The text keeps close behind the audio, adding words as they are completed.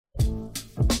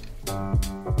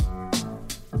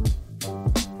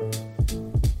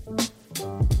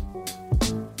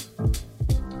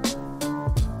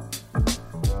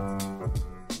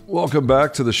Welcome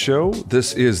back to the show.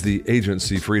 This is the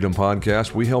Agency Freedom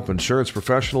Podcast. We help insurance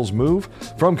professionals move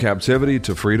from captivity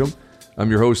to freedom. I'm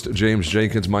your host, James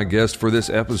Jenkins. My guest for this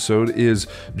episode is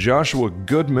Joshua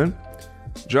Goodman.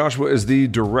 Joshua is the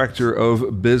Director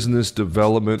of Business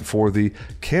Development for the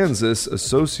Kansas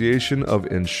Association of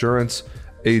Insurance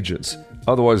Agents,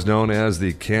 otherwise known as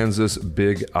the Kansas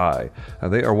Big I.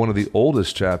 They are one of the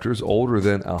oldest chapters, older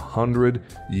than 100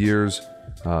 years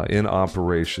in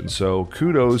operation. So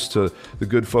kudos to the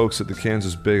good folks at the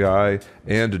Kansas Big I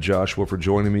and to Joshua for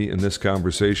joining me in this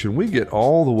conversation. We get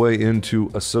all the way into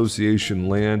association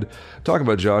land, talking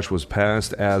about Joshua's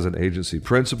past as an agency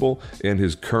principal and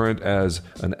his current as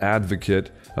an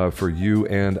advocate for you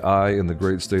and I in the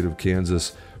great state of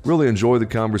Kansas. Really enjoy the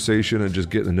conversation and just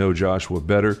getting to know Joshua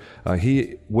better.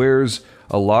 He wears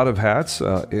a lot of hats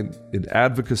in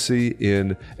advocacy,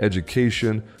 in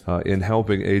education, in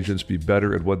helping agents be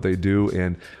better at what they do,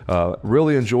 and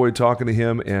really enjoyed talking to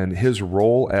him and his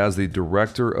role as the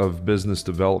Director of Business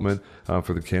Development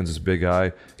for the Kansas Big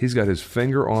I. He's got his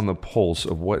finger on the pulse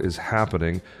of what is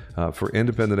happening for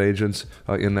independent agents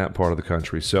in that part of the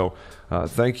country. So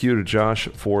thank you to Josh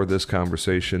for this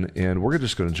conversation, and we're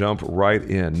just going to jump right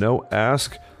in. No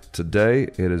ask today.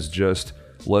 It is just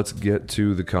let's get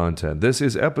to the content. This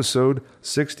is episode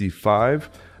 65.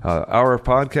 Our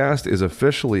podcast is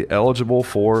officially eligible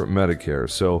for Medicare,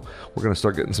 so we're going to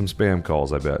start getting some spam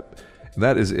calls, I bet.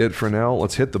 That is it for now.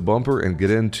 Let's hit the bumper and get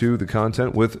into the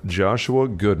content with Joshua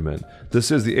Goodman.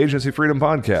 This is the Agency Freedom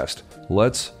Podcast.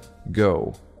 Let's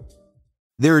go.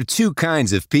 There are two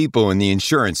kinds of people in the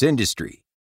insurance industry: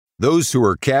 those who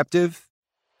are captive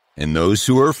and those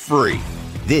who are free.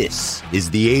 This is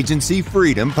the Agency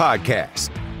Freedom Podcast.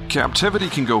 Captivity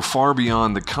can go far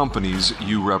beyond the companies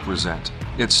you represent.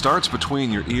 It starts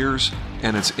between your ears,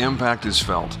 and its impact is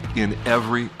felt in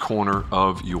every corner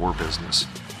of your business.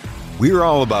 We're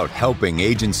all about helping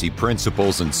agency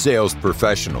principals and sales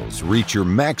professionals reach your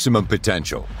maximum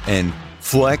potential and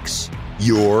flex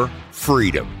your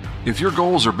freedom. If your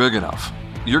goals are big enough,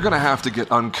 you're going to have to get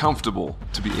uncomfortable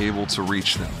to be able to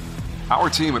reach them. Our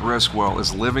team at Riskwell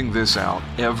is living this out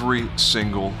every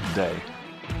single day.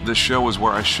 This show is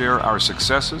where I share our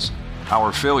successes,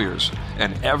 our failures,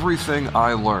 and everything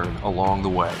I learn along the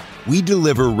way. We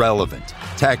deliver relevant,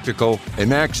 tactical,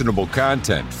 and actionable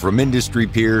content from industry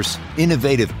peers,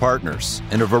 innovative partners,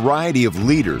 and a variety of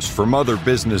leaders from other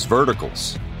business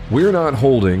verticals. We're not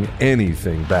holding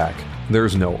anything back.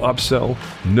 There's no upsell,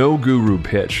 no guru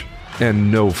pitch,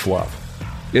 and no fluff.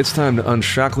 It's time to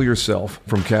unshackle yourself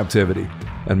from captivity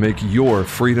and make your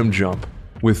freedom jump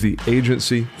with the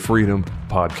Agency Freedom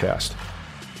Podcast.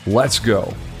 Let's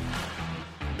go.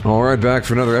 All right, back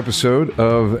for another episode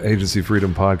of Agency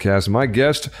Freedom Podcast. My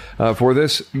guest for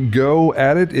this go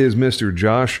at it is Mr.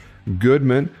 Josh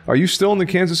Goodman. Are you still in the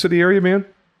Kansas City area, man?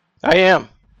 I am.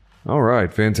 All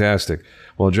right, fantastic.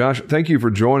 Well, Josh, thank you for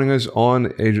joining us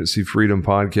on Agency Freedom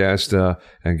Podcast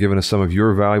and giving us some of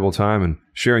your valuable time and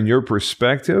sharing your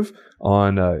perspective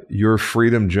on your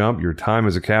freedom jump, your time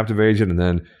as a captive agent, and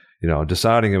then,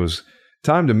 deciding it was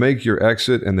time to make your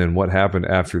exit, and then what happened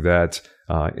after that.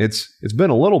 It's been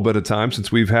a little bit of time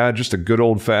since we've had just a good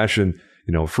old-fashioned,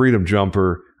 freedom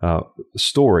jumper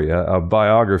story, a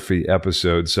biography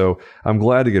episode. So I'm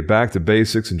glad to get back to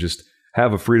basics and just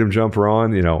have a freedom jumper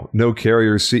on, no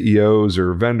carriers, CEOs,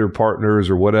 or vendor partners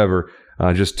or whatever.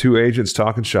 Just two agents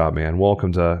talking shop, man.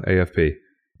 Welcome to AFP.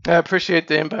 I appreciate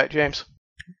the invite, James.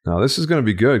 Now, this is going to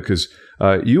be good because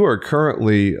you are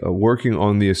currently working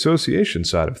on the association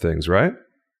side of things, right?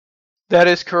 That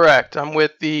is correct. I'm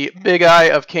with the Big I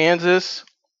of Kansas,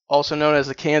 also known as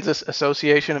the Kansas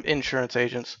Association of Insurance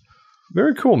Agents.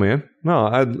 Very cool, man. No,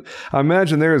 I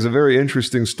imagine there is a very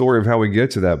interesting story of how we get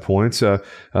to that point.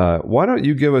 Why don't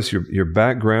you give us your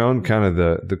background, kind of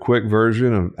the quick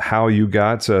version of how you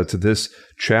got to this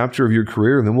chapter of your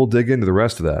career, and then we'll dig into the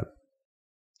rest of that.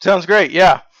 Sounds great,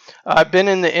 yeah. I've been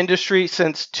in the industry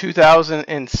since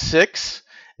 2006,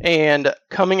 and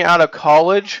coming out of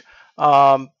college,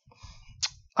 I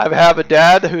have a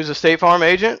dad who's a State Farm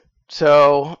agent.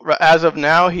 So as of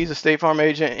now, he's a State Farm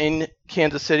agent in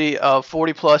Kansas City of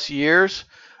 40 plus years.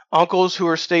 Uncles who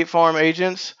are State Farm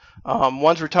agents.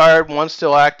 One's retired, one's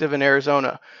still active in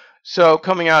Arizona. So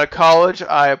coming out of college,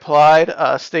 I applied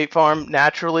State Farm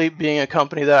naturally being a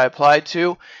company that I applied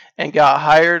to and got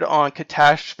hired on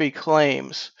catastrophe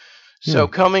claims. So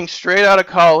coming straight out of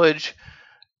college,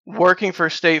 working for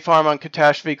State Farm on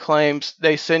catastrophe claims,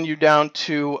 they send you down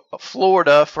to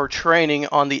Florida for training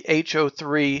on the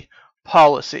HO3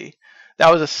 policy.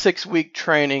 That was a 6-week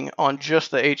training on just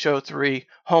the HO3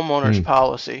 homeowners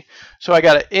policy. So I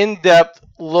got an in-depth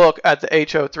look at the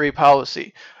HO3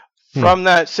 policy. From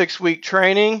that 6-week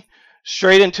training,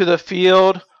 straight into the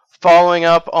field, following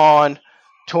up on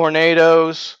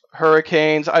tornadoes,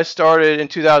 hurricanes. I started in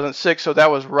 2006, so that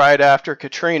was right after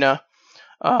Katrina.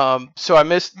 So I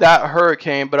missed that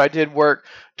hurricane, but I did work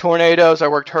tornadoes. I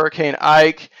worked Hurricane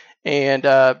Ike and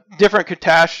different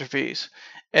catastrophes.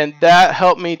 And that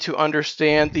helped me to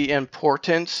understand the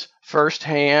importance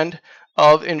firsthand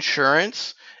of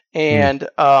insurance and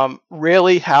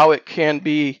really how it can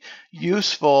be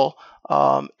useful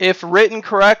if written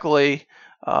correctly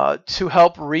to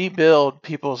help rebuild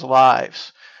people's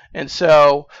lives. And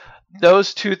so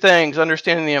those two things,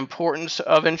 understanding the importance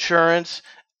of insurance,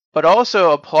 but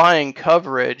also applying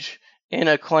coverage in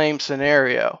a claim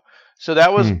scenario. So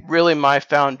that was really my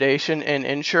foundation in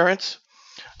insurance.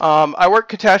 I worked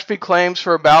catastrophe claims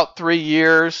for about 3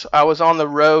 years. I was on the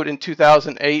road in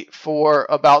 2008 for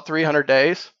about 300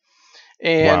 days.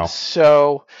 And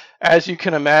so, as you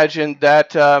can imagine,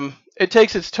 that it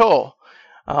takes its toll.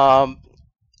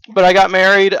 But I got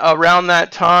married around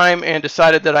that time and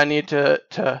decided that I need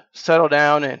to settle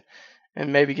down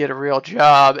and maybe get a real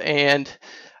job. And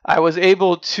I was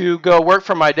able to go work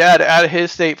for my dad at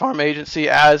his State Farm agency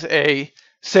as a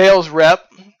sales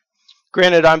rep.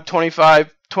 Granted, I'm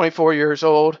 24 years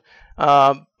old,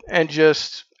 and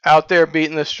just out there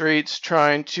beating the streets,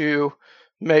 trying to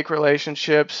make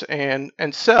relationships and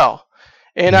sell.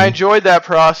 And I enjoyed that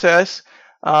process.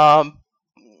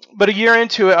 But a year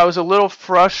into it, I was a little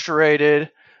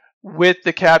frustrated with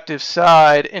the captive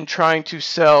side in trying to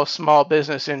sell small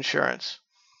business insurance.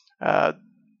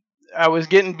 I was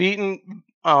getting beaten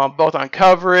both on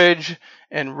coverage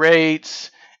and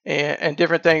rates and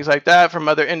different things like that from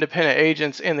other independent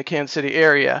agents in the Kansas City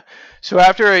area. So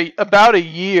after about a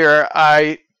year,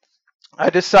 I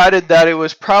decided that it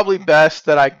was probably best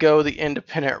that I go the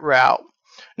independent route.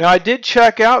 Now, I did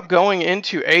check out going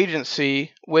into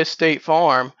agency with State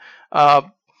Farm,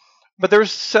 but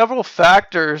there's several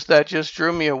factors that just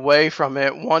drew me away from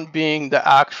it, one being the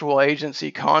actual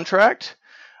agency contract.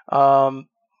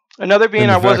 Another being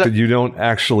and the fact that you don't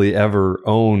actually ever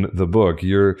own the book.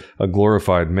 You're a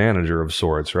glorified manager of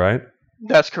sorts, right?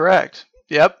 That's correct.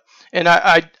 Yep. And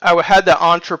I had that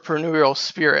entrepreneurial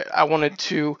spirit. I wanted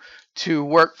to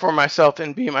work for myself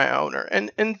and be my owner.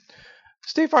 And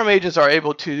State Farm agents are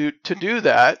able to do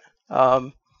that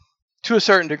to a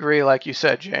certain degree, like you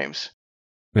said, James.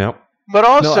 Yeah. But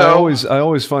also, I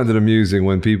always find it amusing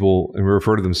when people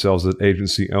refer to themselves as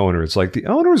agency owner. It's like the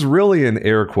owner is really in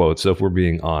air quotes, if we're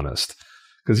being honest,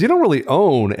 because you don't really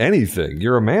own anything.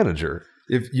 You're a manager.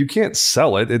 If you can't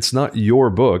sell it, it's not your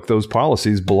book. Those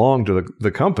policies belong to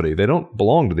the company. They don't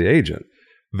belong to the agent.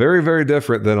 Very, very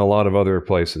different than a lot of other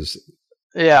places.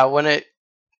 Yeah, when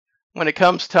it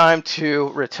comes time to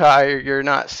retire, you're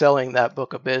not selling that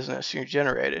book of business you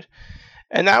generated.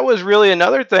 And that was really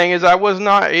another thing, is I was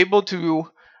not able to,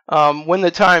 when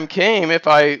the time came, if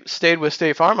I stayed with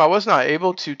State Farm, I was not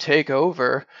able to take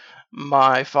over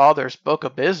my father's book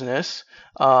of business.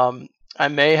 I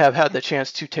may have had the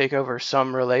chance to take over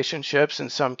some relationships and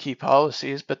some key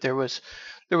policies, but there was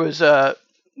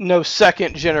no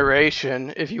second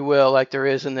generation, if you will, like there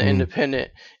is in the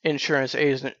independent insurance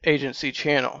agency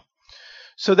channel.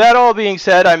 So that all being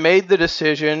said, I made the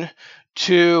decision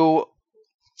to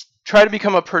try to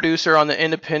become a producer on the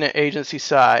independent agency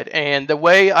side. And the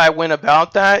way I went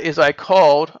about that is I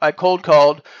cold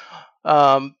called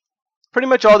pretty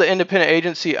much all the independent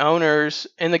agency owners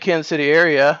in the Kansas City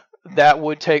area that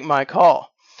would take my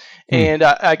call. And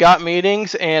I got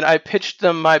meetings and I pitched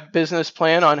them my business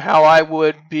plan on how I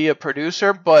would be a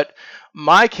producer. But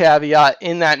my caveat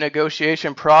in that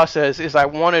negotiation process is I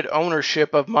wanted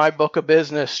ownership of my book of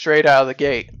business straight out of the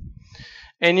gate.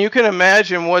 And you can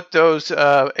imagine what those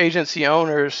agency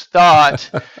owners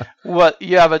thought. What,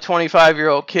 you have a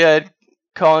 25-year-old kid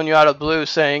calling you out of the blue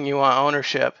saying you want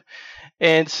ownership.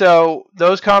 And so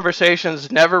those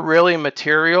conversations never really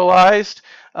materialized.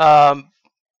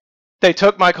 They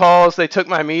took my calls, they took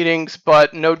my meetings,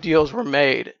 but no deals were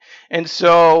made. And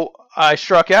so I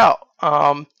struck out.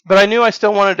 But I knew I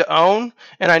still wanted to own,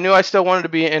 and I knew I still wanted to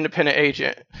be an independent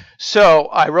agent. So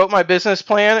I wrote my business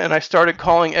plan, and I started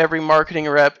calling every marketing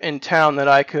rep in town that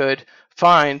I could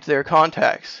find their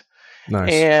contacts.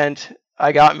 Nice. And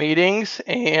I got meetings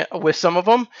with some of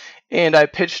them, and I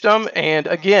pitched them. And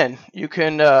again, you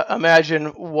can imagine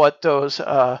what those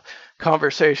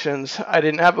conversations. I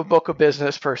didn't have a book of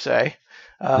business per se.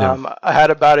 I had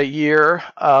about a year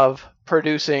of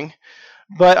producing,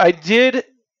 but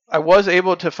I was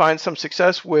able to find some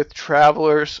success with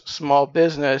Travelers Small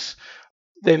Business.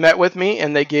 They met with me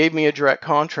and they gave me a direct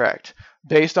contract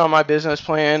based on my business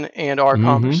plan and our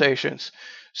conversations.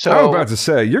 So I was about to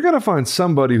say, you're going to find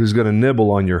somebody who's going to nibble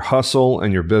on your hustle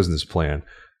and your business plan.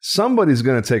 Somebody's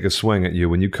going to take a swing at you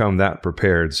when you come that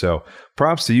prepared. So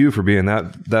props to you for being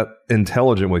that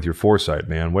intelligent with your foresight,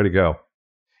 man. Way to go.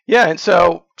 Yeah, and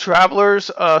so Travelers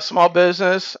Small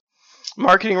Business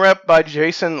marketing rep by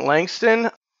Jason Langston.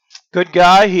 Good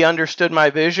guy. He understood my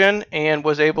vision and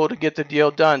was able to get the deal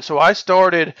done. So I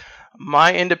started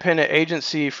my independent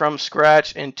agency from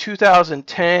scratch in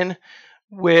 2010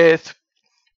 with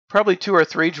probably 2 or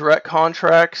 3 direct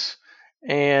contracts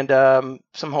and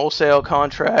some wholesale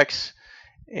contracts.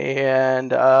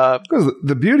 And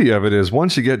the beauty of it is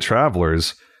once you get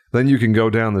Travelers, then you can go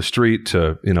down the street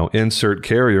to, insert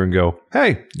carrier and go,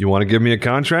 hey, you want to give me a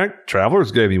contract?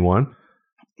 Travelers gave me one.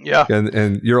 Yeah.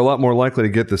 And you're a lot more likely to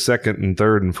get the second and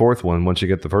third and fourth one once you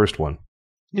get the first one.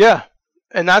 Yeah.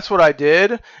 And that's what I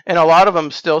did. And a lot of them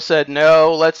still said,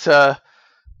 no, let's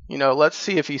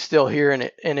see if he's still here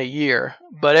in a year.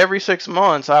 But every 6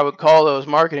 months I would call those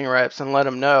marketing reps and let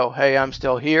them know, hey, I'm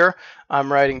still here.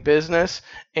 I'm writing business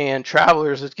and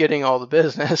Travelers is getting all the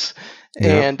business.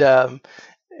 Yeah.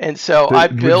 And so I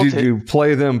built it. Did you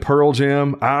play them Pearl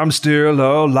Jam? I'm still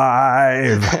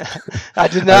alive. I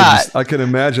did not. I can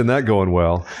imagine that going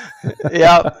well.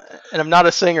 Yeah. And I'm not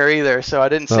a singer either, so I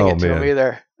didn't sing it to them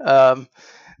either.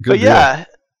 But yeah.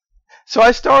 So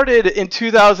I started in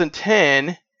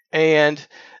 2010, and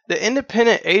the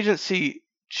independent agency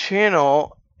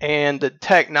channel and the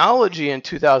technology in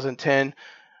 2010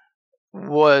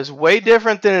 was way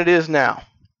different than it is now.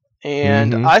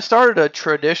 And I started a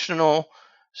traditional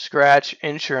scratch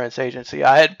insurance agency.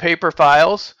 I had paper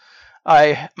files.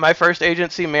 My first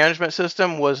agency management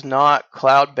system was not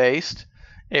cloud-based.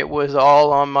 It was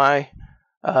all on my...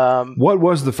 what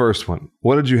was the first one?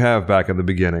 What did you have back at the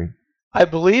beginning? I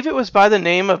believe it was by the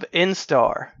name of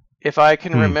Instar, if I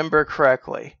can remember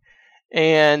correctly.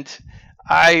 And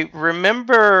I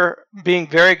remember being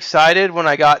very excited when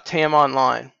I got TAM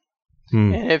Online.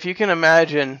 And if you can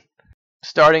imagine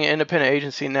starting an independent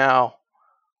agency now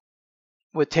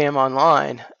with TAM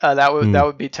Online, that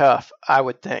would be tough, I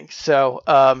would think. So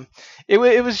it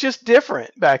was just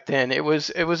different back then. It was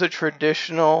a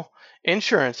traditional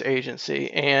insurance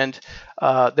agency, and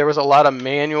there was a lot of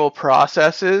manual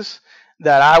processes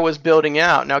that I was building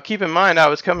out. Now, keep in mind, I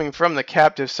was coming from the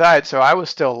captive side, so I was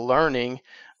still learning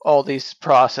all these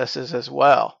processes as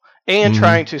well, and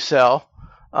trying to sell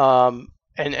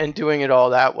and doing it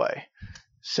all that way.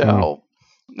 So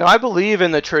now I believe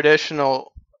in the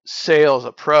traditional sales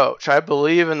approach. I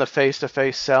believe in the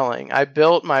face-to-face selling. I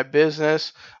built my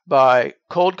business by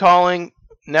cold calling,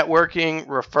 networking,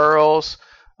 referrals.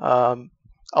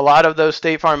 A lot of those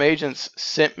State Farm agents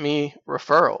sent me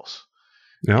referrals,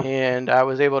 and I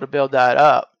was able to build that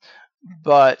up.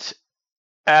 But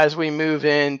as we move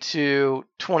into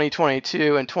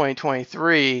 2022 and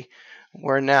 2023,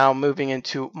 we're now moving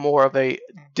into more of a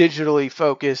digitally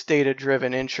focused,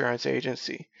 data-driven insurance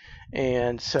agency.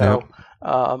 And so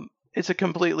it's a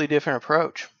completely different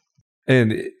approach.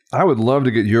 And I would love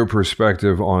to get your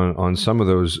perspective on some of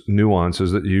those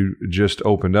nuances that you just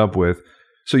opened up with.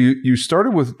 So you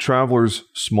started with Travelers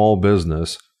Small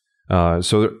Business.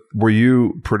 So were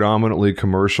you predominantly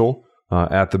commercial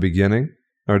at the beginning?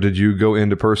 Or did you go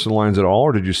into personal lines at all?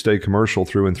 Or did you stay commercial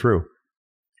through and through?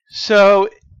 So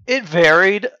it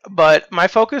varied, but my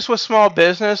focus was small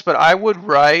business, but I would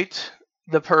write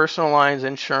the personal lines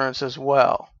insurance as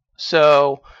well.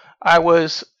 So I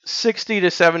was 60 to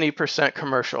 70%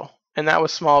 commercial, and that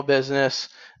was small business,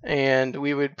 and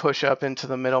we would push up into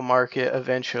the middle market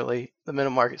eventually, the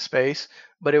middle market space,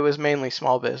 but it was mainly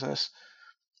small business.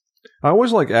 I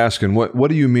always like asking, what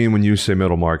do you mean when you say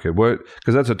middle market?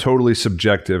 Because that's a totally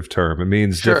subjective term. It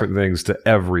means different things to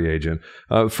every agent.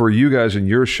 For you guys in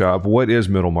your shop, what is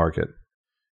middle market?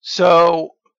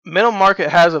 So middle market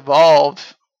has evolved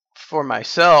for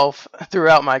myself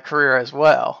throughout my career as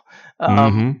well.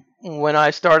 When I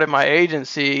started my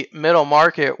agency, middle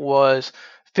market was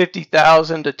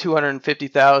 $50,000 to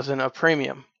 $250,000 a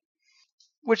premium,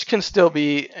 which can still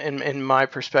be, in my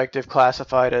perspective,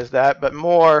 classified as that. But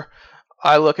more,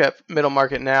 I look at middle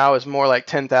market now as more like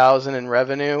 $10,000 in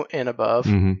revenue and above.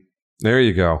 There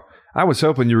you go. I was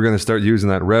hoping you were going to start using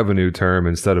that revenue term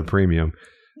instead of premium.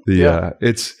 It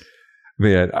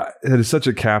is such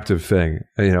a captive thing.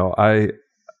 I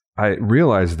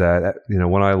realized that,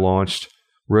 when I launched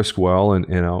RiskWell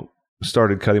and,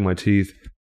 started cutting my teeth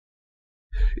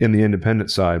in the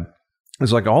independent side.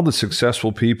 It's like all the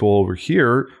successful people over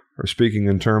here are speaking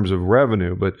in terms of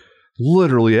revenue, but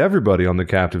literally everybody on the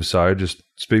captive side just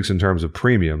speaks in terms of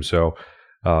premium. So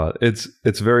it's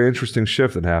a very interesting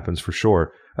shift that happens for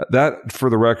sure. That, for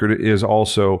the record, is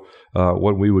also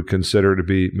what we would consider to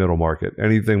be middle market.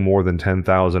 Anything more than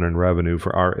 $10,000 in revenue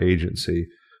for our agency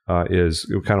is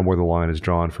kind of where the line is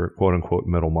drawn for quote unquote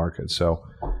middle market. So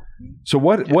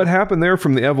what happened there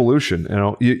from the evolution?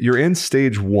 You're in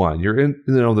stage one. You're in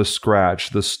the scratch,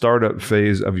 the startup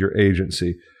phase of your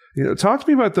agency. Talk to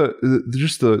me about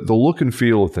the look and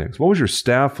feel of things. What was your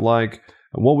staff like?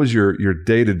 What was your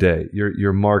day-to-day,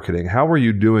 your marketing? How were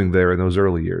you doing there in those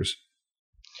early years?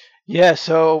 Yeah,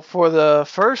 so for the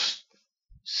first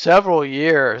several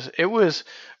years, it was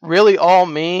really all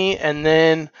me, and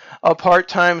then a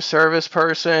part-time service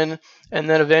person, and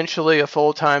then eventually a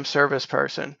full-time service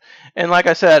person. And like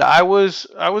I said, I was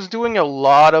doing a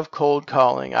lot of cold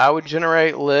calling. I would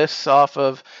generate lists off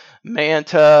of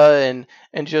Manta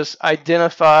and just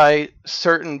identify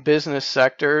certain business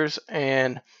sectors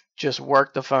and just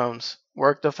work the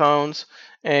phones.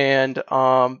 And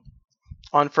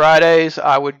on Fridays,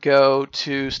 I would go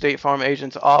to State Farm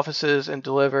agents' offices and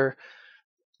deliver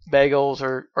bagels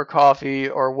or coffee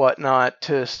or whatnot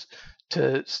to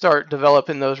start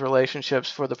developing those relationships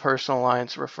for the personal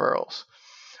lines referrals.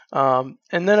 And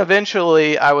then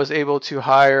eventually I was able to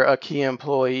hire a key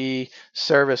employee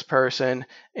service person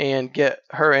and get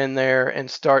her in there and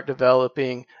start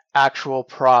developing actual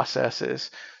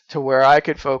processes to where I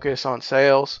could focus on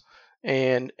sales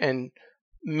and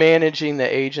managing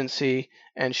the agency,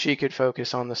 and she could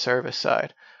focus on the service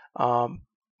side. But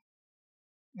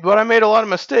I made a lot of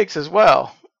mistakes as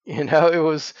well.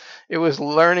 It was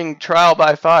learning trial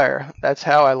by fire. That's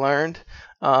how I learned.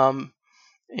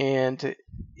 And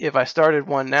if I started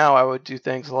one now, I would do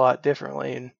things a lot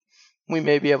differently, and we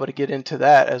may be able to get into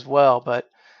that as well. But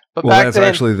that's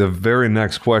actually the very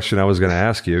next question I was going to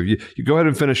ask you. You go ahead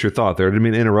and finish your thought there. I didn't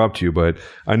mean to interrupt you, but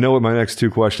I know what my next two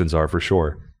questions are for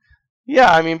sure. Yeah,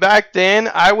 I mean, back then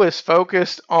I was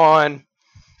focused on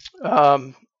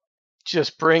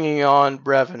just bringing on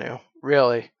revenue,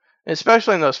 really,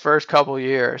 especially in those first couple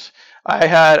years. I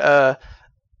had a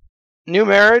new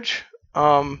marriage.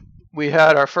 We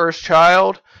had our first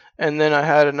child, and then I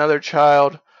had another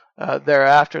child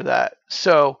thereafter that.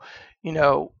 So,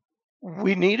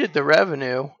 we needed the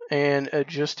revenue and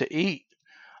just to eat.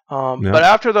 But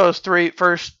after those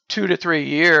first 2 to 3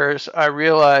 years, I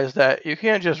realized that you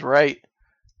can't just write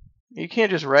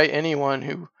anyone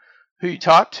who you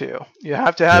talk to. You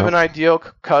have to have an ideal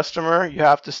customer. You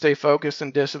have to stay focused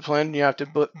and disciplined. You have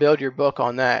to build your book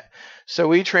on that. So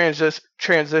we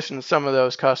transitioned some of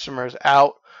those customers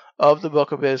out of the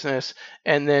book of business,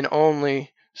 and then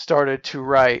only started to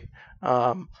write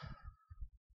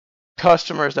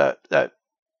customers that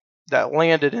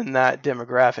landed in that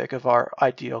demographic of our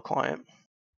ideal client.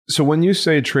 So when you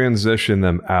say transition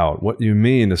them out, what you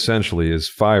mean essentially is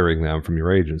firing them from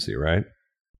your agency, right?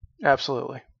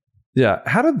 Absolutely. Yeah.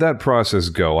 How did that process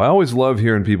go? I always love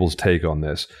hearing people's take on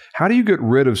this. How do you get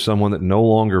rid of someone that no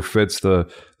longer fits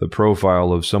the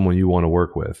profile of someone you want to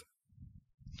work with?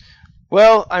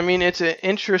 Well, I mean, it's an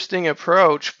interesting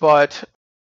approach, but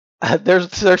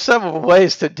there's several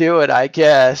ways to do it, I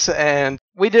guess. And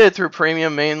we did it through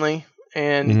premium mainly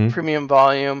and premium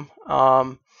volume.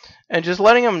 And just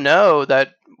letting them know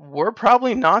that we're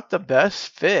probably not the best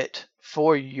fit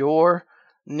for your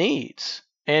needs.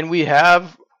 And we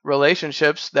have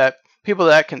relationships that people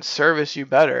that can service you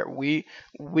better. We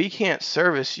can't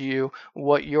service you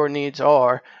what your needs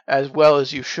are as well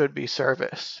as you should be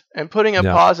serviced. And putting a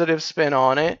positive spin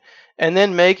on it and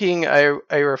then making a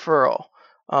referral.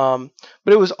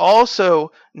 But it was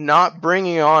also not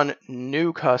bringing on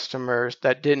new customers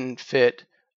that didn't fit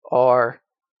our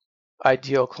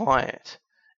ideal client,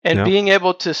 and being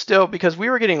able to still, because we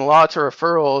were getting lots of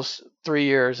referrals 3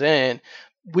 years in,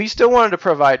 we still wanted to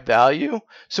provide value.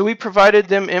 So we provided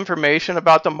them information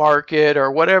about the market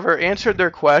or whatever, answered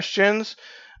their questions,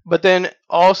 but then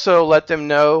also let them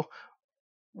know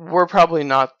we're probably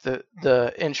not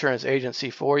the insurance agency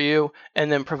for you,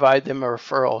 and then provide them a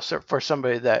referral for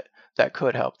somebody that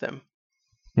could help them.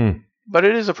 But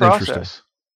it is a process.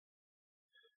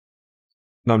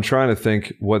 Now I'm trying to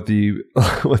think what the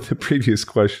previous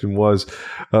question was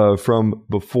from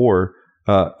before.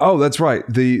 That's right,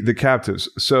 the captives.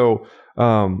 So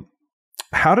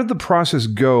how did the process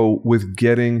go with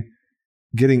getting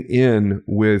in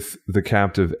with the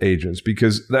captive agents?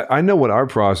 Because I know what our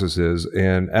process is,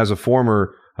 and as a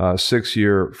former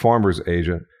 6-year farmers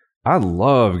agent, I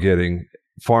love getting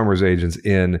farmers agents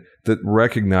in that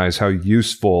recognize how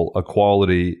useful a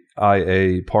quality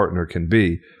IA partner can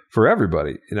be for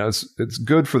everybody. It's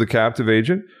good for the captive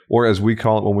agent, or as we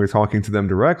call it when we're talking to them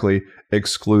directly,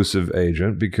 exclusive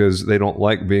agent, because they don't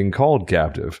like being called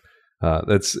captive.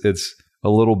 It's a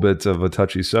little bit of a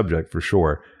touchy subject for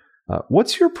sure.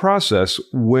 What's your process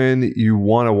when you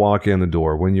want to walk in the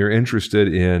door, when you're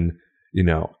interested in,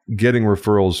 getting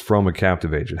referrals from a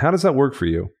captive agent? How does that work for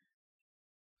you?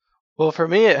 Well, for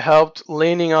me, it helped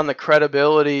leaning on the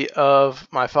credibility of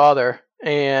my father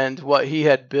and what he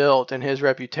had built and his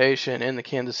reputation in the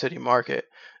Kansas City market.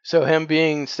 So him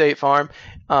being State Farm,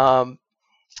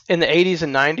 in the 80s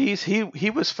and 90s, he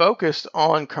was focused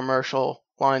on commercial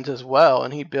lines as well,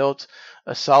 and he built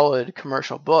a solid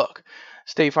commercial book.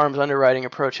 State Farm's underwriting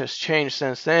approach has changed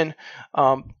since then,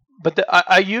 but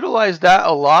I utilized that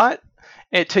a lot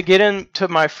to get into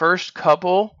my first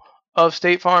couple of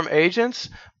State Farm agents.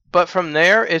 But from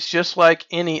there, it's just like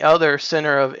any other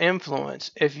center of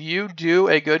influence. If you do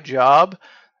a good job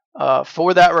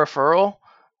for that referral,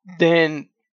 then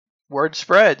word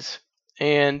spreads.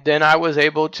 And then I was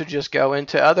able to just go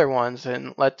into other ones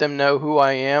and let them know who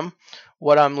I am,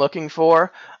 what I'm looking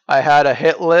for. I had a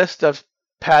hit list of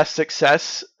past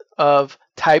success of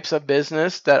types of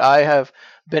business that I have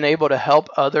been able to help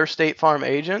other State Farm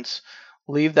agents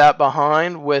leave that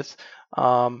behind with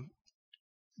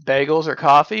bagels or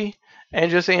coffee and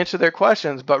just answer their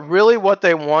questions. But really what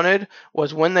they wanted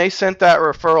was, when they sent that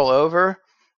referral over,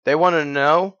 they wanted to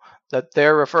know that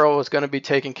their referral was going to be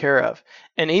taken care of.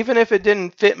 And even if it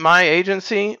didn't fit my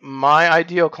agency, my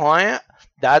ideal client,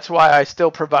 that's why I still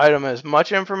provide them as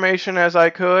much information as I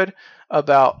could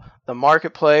about the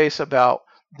marketplace, about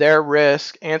their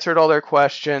risk, answered all their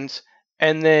questions,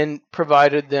 and then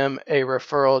provided them a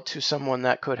referral to someone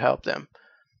that could help them.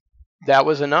 That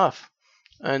was enough.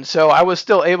 And so I was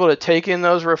still able to take in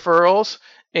those referrals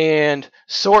and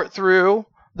sort through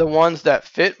the ones that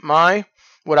fit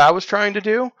what I was trying to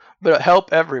do, but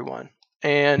help everyone.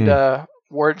 And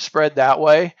word spread that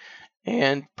way.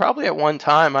 And probably at one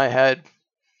time I had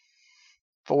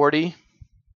 40,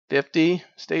 50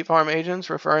 State Farm agents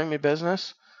referring me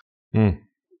business.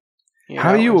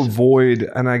 How do you avoid,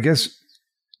 and I guess,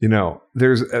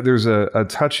 there's a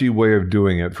touchy way of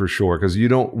doing it for sure, because you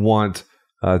don't want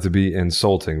to be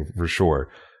insulting for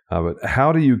sure. But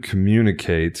how do you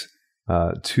communicate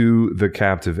to the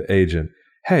captive agent,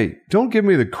 hey, don't give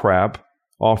me the crap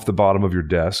off the bottom of your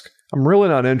desk. I'm really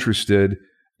not interested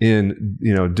in,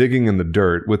 digging in the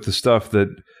dirt with the stuff that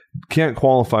can't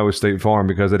qualify with State Farm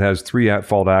because it has 3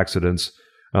 at-fault accidents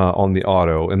on the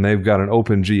auto, and they've got an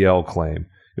open GL claim.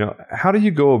 How do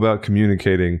you go about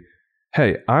communicating,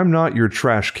 hey, I'm not your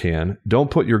trash can.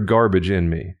 Don't put your garbage in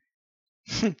me?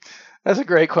 That's a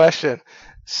great question.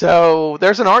 So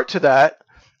there's an art to that,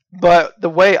 but the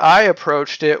way I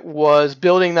approached it was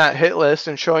building that hit list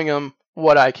and showing them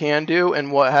what I can do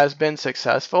and what has been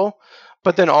successful.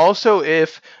 But then also,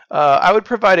 if I would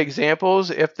provide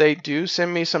examples, if they do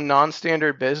send me some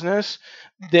non-standard business,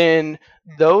 then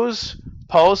those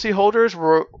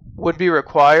policyholders would be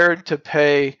required to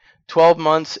pay 12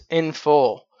 months in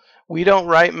full. We don't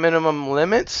write minimum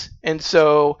limits, and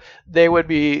so they would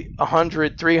be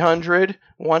 100, 300,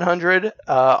 100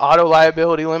 auto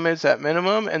liability limits at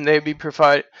minimum, and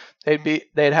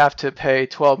they'd have to pay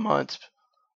 12 months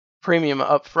premium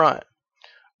up front.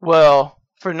 Well,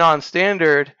 for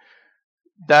non-standard,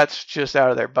 that's just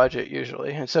out of their budget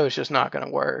usually, and so it's just not going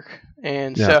to work.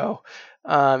 And so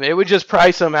it would just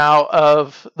price them out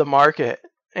of the market,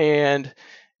 and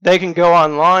they can go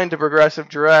online to Progressive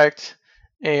Direct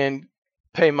and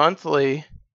pay monthly.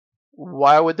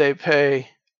 Why would they pay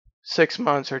 6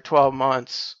 months or 12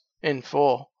 months in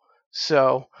full?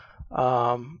 So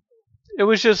it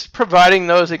was just providing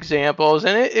those examples,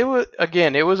 and it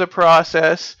was a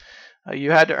process. You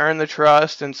had to earn the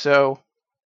trust, and so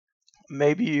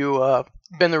maybe you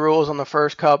bend the rules on the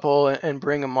first couple and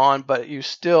bring them on, but you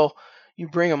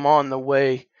bring them on the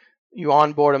way you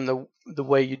onboard them, the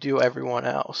way you do everyone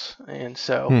else. And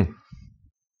so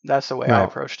that's the way I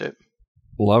approached it.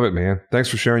 Love it, man. Thanks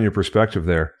for sharing your perspective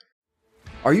there.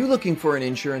 Are you looking for an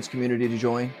insurance community to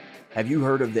join? Have you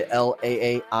heard of the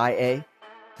LAAIA?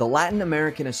 The Latin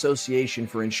American Association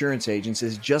for Insurance Agents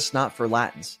is just not for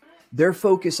Latins. Their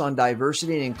focus on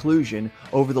diversity and inclusion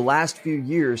over the last few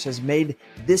years has made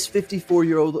this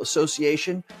 54-year-old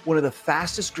association one of the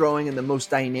fastest growing and the most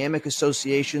dynamic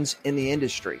associations in the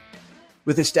industry.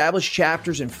 With established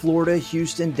chapters in Florida,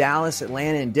 Houston, Dallas,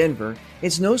 Atlanta, and Denver,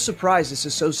 it's no surprise this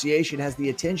association has the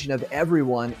attention of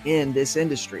everyone in this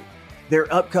industry.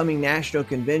 Their upcoming national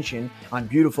convention on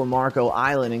beautiful Marco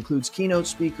Island includes keynote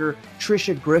speaker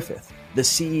Tricia Griffith, the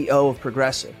CEO of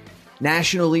Progressive.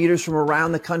 National leaders from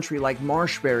around the country like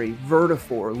Marshberry,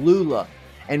 Vertafore, Lula,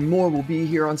 and more will be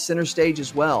here on center stage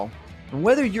as well. And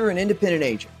whether you're an independent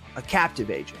agent, a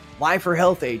captive agent, life or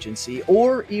health agency,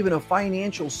 or even a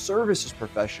financial services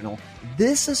professional,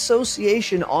 this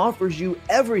association offers you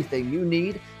everything you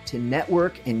need to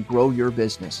network and grow your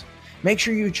business. Make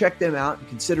sure you check them out and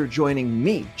consider joining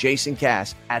me, Jason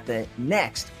Cass, at the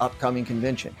next upcoming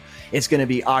convention. It's going to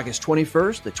be August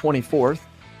 21st to 24th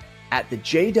at the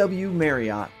JW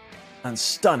Marriott on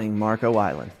stunning Marco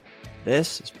Island.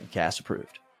 This has been Cass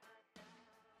approved.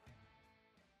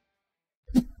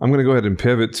 I'm going to go ahead and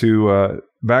pivot to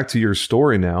back to your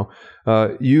story now.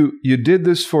 You did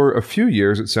this for a few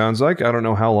years, it sounds like. I don't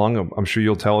know how long. I'm sure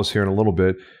you'll tell us here in a little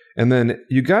bit. And then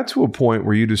you got to a point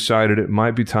where you decided it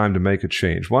might be time to make a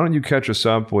change. Why don't you catch us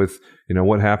up with,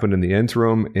 what happened in the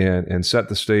interim and set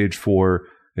the stage for,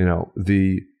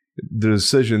 the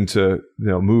decision to,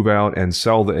 move out and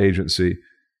sell the agency.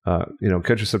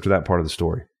 Catch us up to that part of the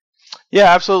story.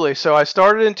 Yeah, absolutely. So I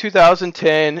started in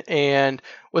 2010 and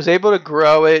was able to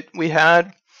grow it. We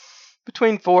had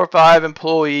between 4 or 5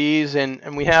 employees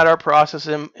and we had our process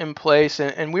in place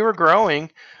and we were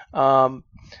growing.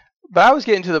 But I was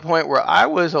getting to the point where I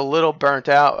was a little burnt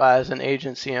out as an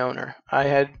agency owner. I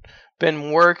had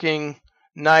been working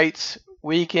nights,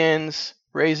 weekends,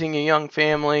 raising a young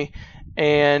family,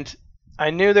 and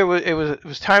I knew it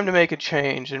was time to make a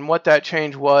change. And what that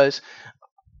change was,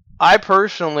 I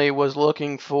personally was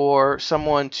looking for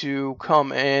someone to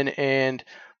come in and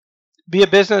be a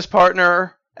business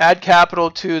partner, add capital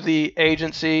to the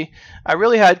agency. I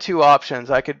really had 2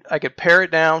 options. I could pare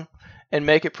it down and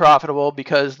make it profitable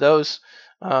because this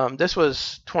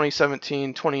was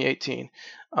 2017, 2018.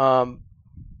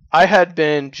 I had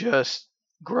been just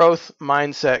growth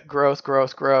mindset,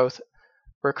 growth,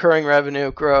 recurring revenue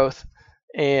growth,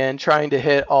 and trying to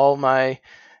hit all my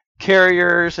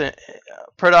carriers and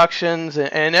productions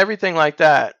and everything like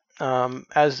that,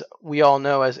 as we all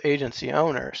know as agency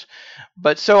owners.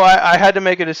 But so I had to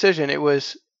make a decision. It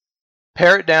was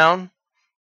pare it down,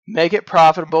 make it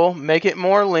profitable, make it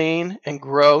more lean, and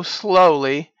grow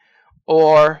slowly,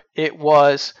 or it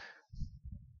was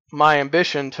my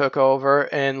ambition took over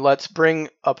and let's bring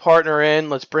a partner in,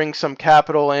 let's bring some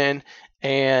capital in,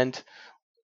 and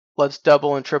let's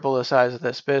double and triple the size of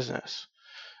this business.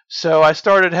 So I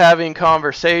started having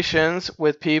conversations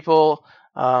with people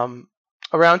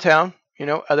around town,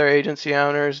 other agency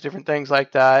owners, different things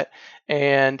like that,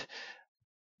 and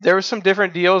there were some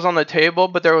different deals on the table,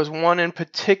 but there was one in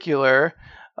particular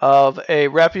of a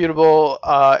reputable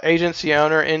agency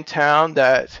owner in town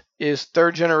that is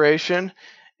 3rd generation.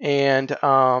 And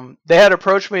they had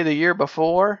approached me the year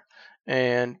before,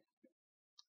 and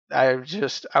I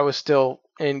was still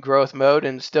in growth mode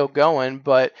and still going.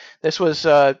 But this was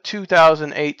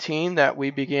 2018 that we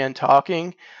began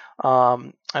talking.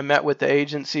 I met with the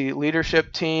agency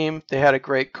leadership team. They had a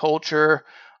great culture.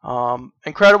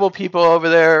 Incredible people over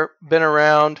there, been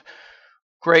around,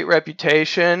 great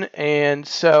reputation. And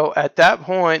so at that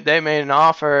point, they made an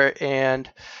offer, and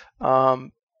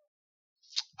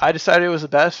I decided it was the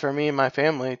best for me and my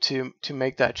family to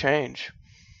make that change.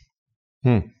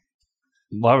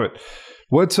 Love it.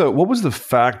 What was the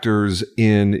factors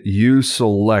in you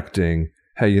selecting,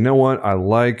 hey, you know what? I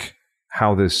like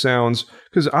how this sounds,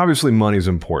 because obviously money is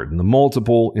important. The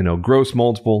multiple, gross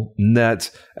multiple,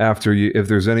 net, after you, if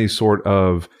there's any sort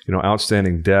of,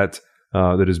 outstanding debt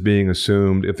that is being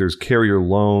assumed, if there's carrier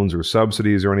loans or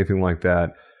subsidies or anything like that,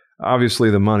 obviously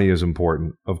the money is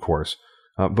important, of course.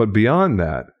 But beyond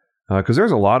that, because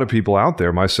there's a lot of people out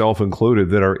there, myself included,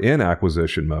 that are in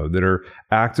acquisition mode, that are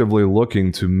actively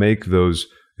looking to make those,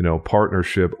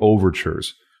 partnership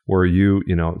overtures where you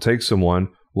take someone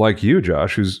like you,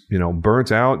 Josh, who's, burnt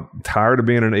out, tired of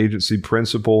being an agency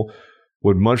principal,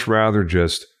 would much rather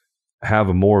just have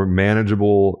a more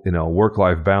manageable,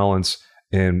 work-life balance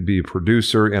and be a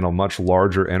producer in a much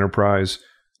larger enterprise.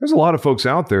 There's a lot of folks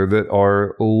out there that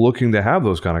are looking to have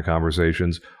those kind of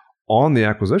conversations on the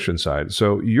acquisition side.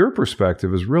 So your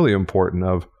perspective is really important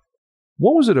of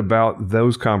what was it about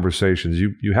those conversations?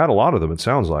 You had a lot of them, it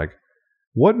sounds like.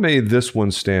 What made this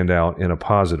one stand out in a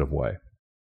positive way?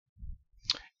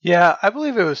 Yeah, I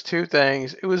believe it was 2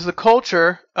 things. It was the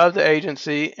culture of the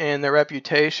agency and the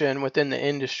reputation within the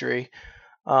industry.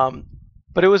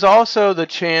 But it was also the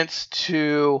chance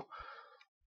to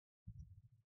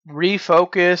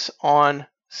refocus on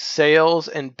sales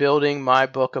and building my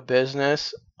book of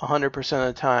business 100%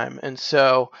 of the time. And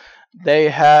so they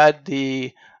had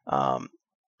the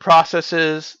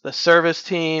processes, the service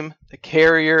team, the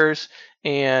carriers,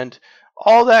 and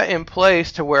all that in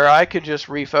place to where I could just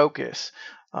refocus.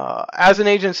 As an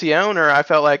agency owner, I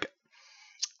felt like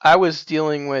I was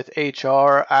dealing with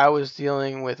HR, I was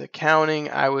dealing with accounting,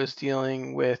 I was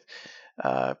dealing with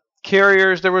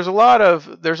carriers. There's a lot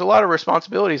of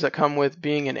responsibilities that come with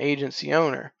being an agency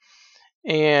owner,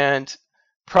 and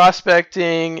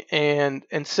prospecting and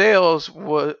sales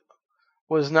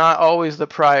was not always the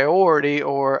priority,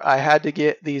 or I had to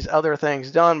get these other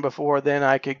things done before then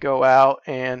I could go out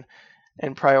and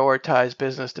prioritize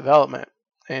business development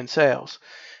and sales.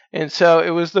 And so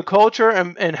it was the culture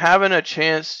and having a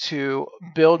chance to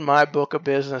build my book of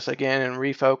business again and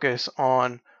refocus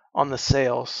on the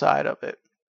sales side of it.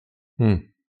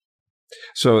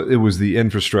 So it was the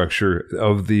infrastructure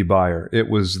of the buyer. It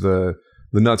was the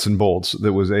nuts and bolts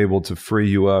that was able to free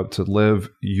you up to live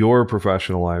your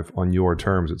professional life on your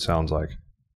terms, it sounds like.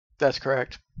 That's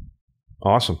correct.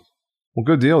 Awesome. Well,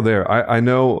 good deal there. I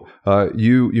know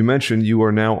you mentioned you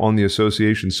are now on the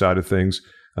association side of things.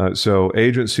 So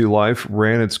agency life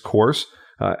ran its course.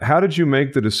 How did you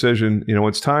make the decision,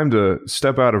 it's time to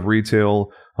step out of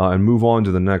retail and move on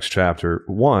to the next chapter,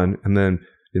 one, and then,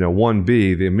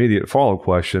 1B, the immediate follow-up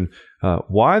question,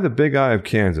 why the Big I of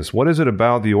Kansas? What is it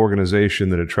about the organization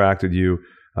that attracted you?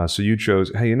 So you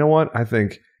chose, hey, you know what? I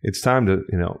think it's time to,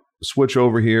 switch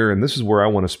over here, and this is where I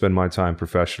want to spend my time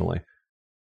professionally.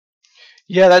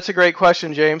 Yeah, that's a great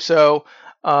question, James. So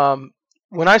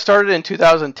when I started in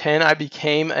 2010, I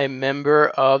became a member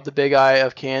of the Big I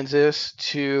of Kansas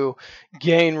to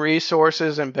gain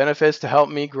resources and benefits to help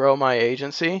me grow my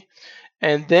agency.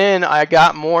 And then I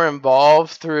got more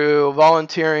involved through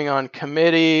volunteering on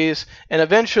committees and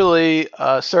eventually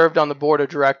served on the board of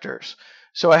directors.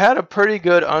 So I had a pretty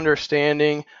good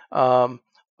understanding of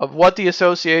what the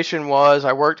association was.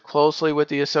 I worked closely with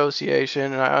the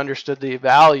association and I understood the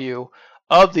value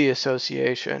of the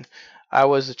association. I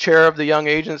was the chair of the Young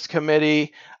Agents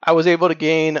Committee. I was able to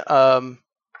gain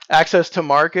access to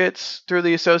markets through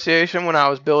the association when I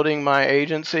was building my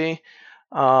agency.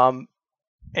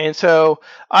 And so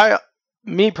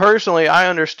me personally, I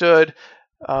understood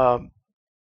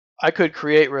I could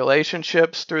create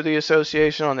relationships through the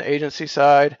association on the agency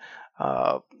side,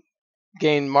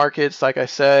 gain markets, like I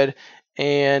said,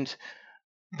 and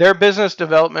their business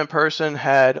development person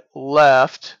had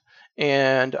left,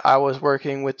 and I was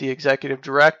working with the executive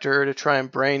director to try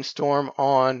and brainstorm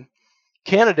on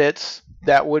candidates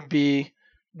that would be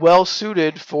well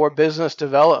suited for business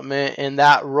development in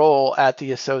that role at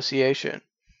the association.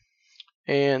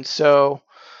 And so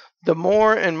the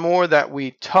more and more that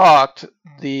we talked,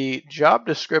 the job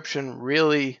description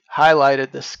really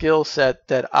highlighted the skill set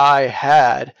that I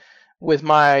had with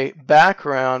my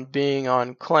background being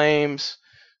on claims,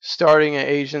 starting an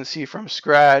agency from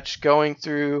scratch, going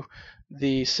through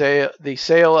the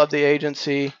sale of the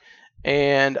agency,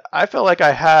 and I felt like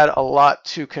I had a lot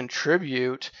to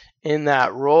contribute in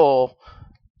that role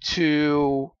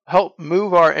to help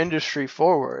move our industry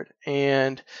forward.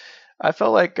 And I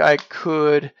felt like I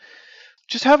could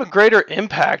just have a greater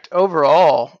impact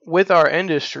overall with our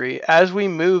industry as we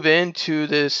move into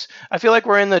this. I feel like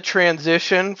we're in the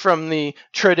transition from the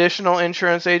traditional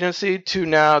insurance agency to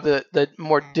now the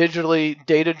more digitally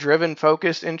data-driven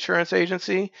focused insurance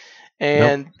agency.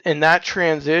 And in that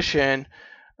transition,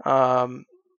 and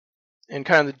kind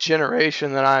of the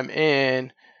generation that I'm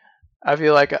in, I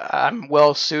feel like I'm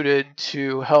well suited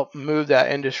to help move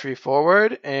that industry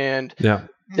forward. And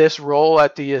this role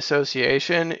at the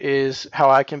association is how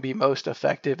I can be most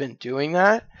effective in doing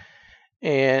that.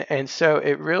 And so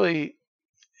it really,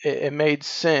 it made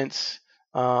sense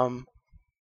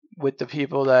with the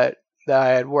people that I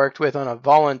had worked with on a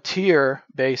volunteer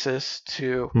basis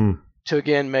to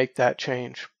again make that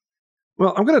change.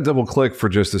 Well, I'm going to double click for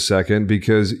just a second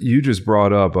because you just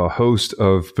brought up a host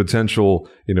of potential,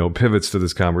 pivots to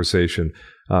this conversation.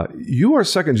 You are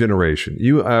second generation.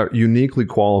 You are uniquely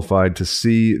qualified to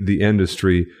see the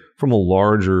industry from a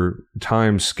larger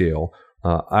time scale.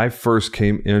 I first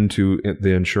came into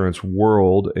the insurance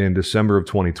world in December of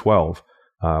 2012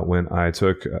 when I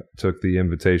took the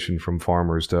invitation from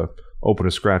Farmers to open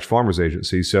a Scratch Farmers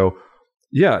agency. So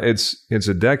yeah, it's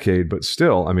a decade, but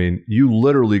still, I mean, you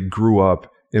literally grew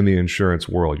up in the insurance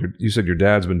world. You said your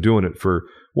dad's been doing it for,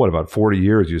 about 40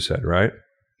 years, you said, right?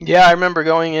 Yeah, I remember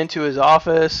going into his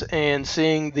office and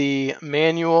seeing the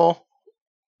manual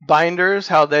binders,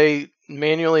 how they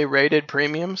manually rated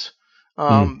premiums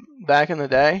back in the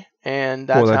day. And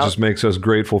that's that just makes us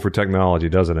grateful for technology,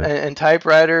 doesn't it? And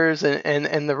typewriters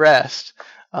and the rest.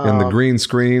 And the green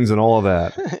screens and all of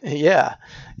that. Yeah.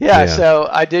 So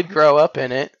I did grow up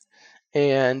in it.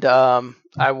 and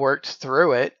I worked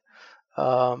through it.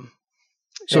 So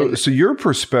your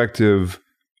perspective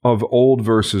of old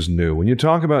versus new, when you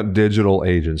talk about digital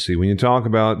agency, when you talk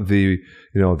about the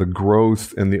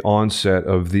growth and the onset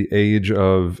of the age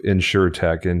of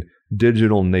InsurTech and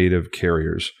digital native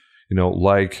carriers,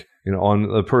 on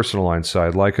the personal line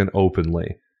side, like an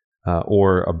Openly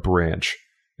or a Branch,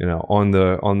 on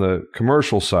the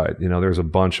commercial side, there's a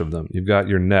bunch of them. You've got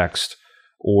your Next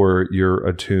or your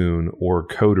Attune or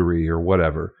Coterie or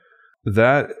whatever.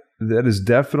 That is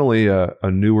definitely a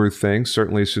newer thing,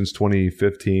 certainly since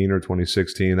 2015 or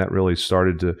 2016. That really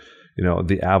started to,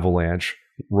 the avalanche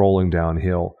rolling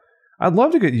downhill. I'd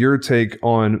love to get your take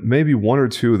on maybe one or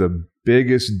two of the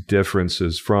biggest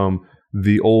differences from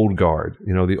the old guard,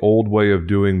 the old way of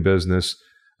doing business.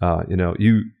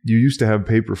 You used to have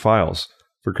paper files,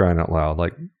 for crying out loud.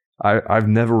 Like I've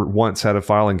never once had a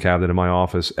filing cabinet in my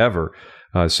office ever.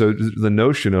 So the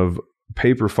notion of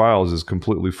paper files is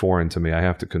completely foreign to me, I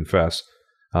have to confess.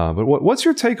 But what's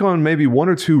your take on maybe one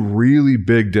or two really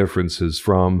big differences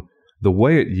from the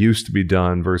way it used to be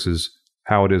done versus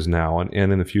how it is now and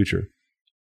in the future?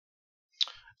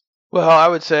 Well, I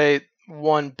would say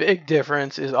one big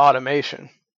difference is automation.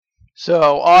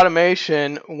 So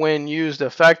automation, when used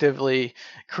effectively,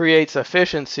 creates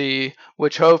efficiency,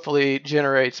 which hopefully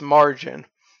generates margin,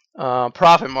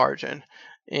 profit margin,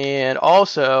 and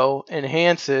also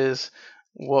enhances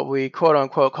what we quote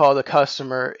unquote call the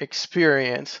customer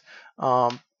experience.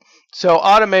 So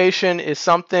automation is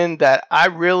something that I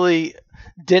really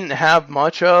didn't have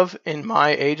much of in my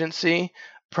agency.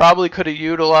 Probably could have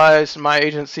utilized my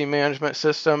agency management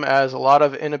system, as a lot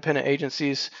of independent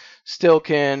agencies still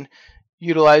can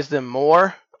utilize them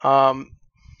more.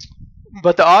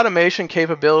 But the automation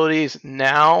capabilities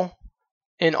now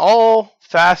in all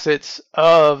facets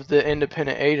of the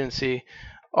independent agency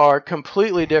are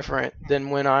completely different than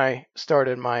when I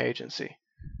started my agency.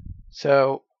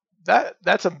 So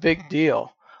that's a big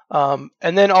deal.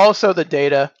 And then also the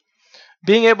data,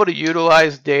 being able to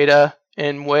utilize data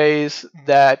in ways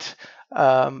that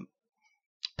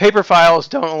paper files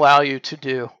don't allow you to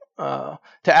do, to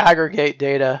aggregate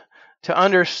data,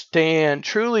 to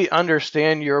truly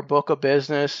understand your book of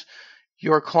business,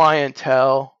 your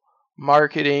clientele,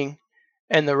 marketing,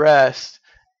 and the rest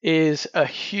is a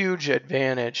huge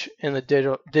advantage in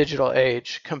the digital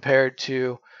age compared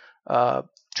to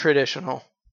traditional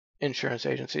insurance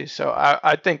agencies. So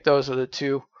I think those are the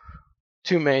two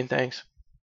main things.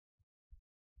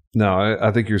 No,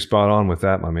 I think you're spot on with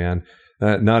that, my man.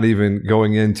 Not even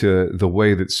going into the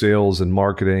way that sales and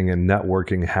marketing and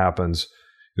networking happens,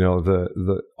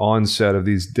 the onset of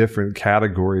these different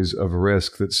categories of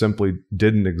risk that simply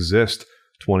didn't exist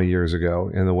 20 years ago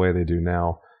in the way they do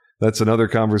now. That's another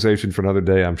conversation for another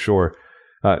day, I'm sure.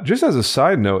 Just as a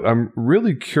side note, I'm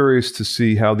really curious to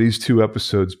see how these two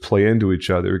episodes play into each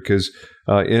other, because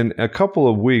in a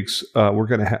couple of weeks, we're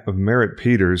going to have Merritt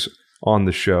Peters on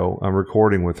the show. I'm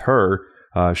recording with her.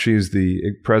 She's the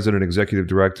president executive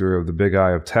director of the Big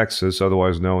I of Texas,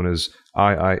 otherwise known as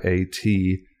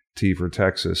IIAT, T for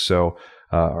Texas. So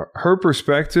her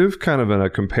perspective, kind of in a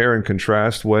compare and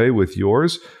contrast way with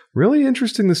yours, really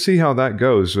interesting to see how that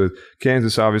goes. With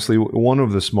Kansas, obviously one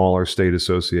of the smaller state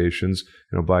associations,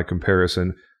 by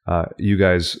comparison, you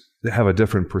guys have a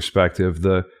different perspective.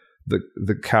 The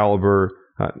caliber,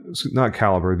 not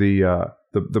caliber,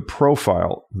 the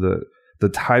profile, the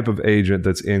type of agent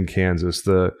that's in Kansas,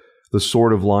 the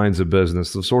sort of lines of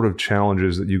business, the sort of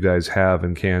challenges that you guys have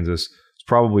in Kansas, it's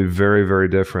probably very, very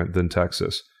different than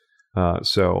Texas.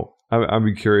 So I'd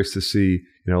be curious to see,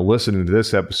 listening to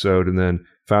this episode and then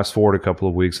fast forward a couple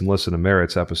of weeks and listen to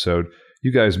Merritt's episode.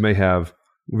 You guys may have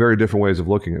very different ways of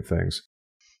looking at things.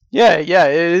 Yeah,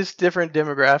 it is different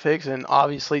demographics, and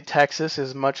obviously Texas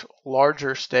is a much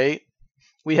larger state.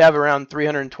 We have around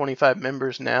 325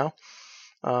 members now.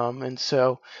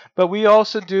 But we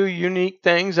also do unique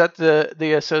things at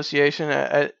the association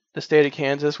at the state of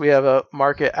Kansas. We have a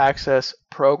market access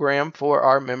program for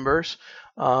our members,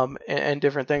 and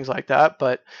different things like that.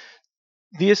 But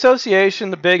the association,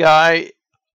 the Big I,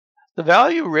 the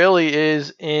value really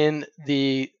is in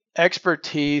the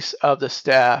expertise of the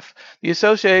staff. The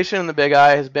association and the Big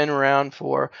I has been around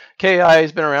KI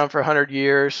has been around for 100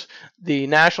 years. The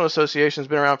National Association has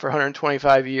been around for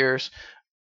 125 years.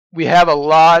 We have a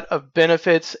lot of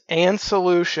benefits and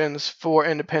solutions for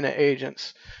independent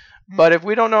agents. But if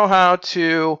we don't know how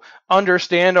to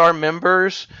understand our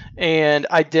members and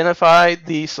identify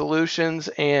the solutions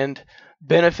and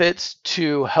benefits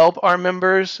to help our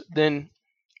members, then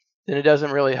it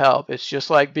doesn't really help. It's just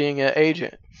like being an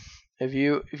agent.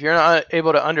 If you're not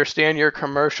able to understand your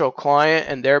commercial client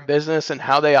and their business and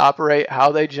how they operate,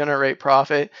 how they generate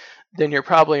profit, then you're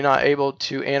probably not able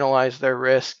to analyze their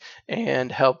risk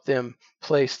and help them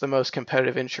place the most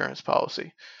competitive insurance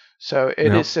policy. So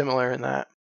it is similar in that.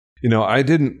 I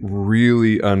didn't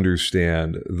really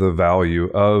understand the value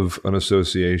of an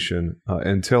association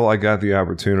until I got the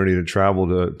opportunity to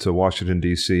travel to Washington,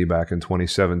 D.C. back in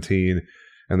 2017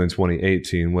 and then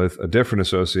 2018 with a different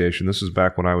association. This was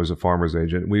back when I was a farmer's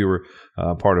agent. We were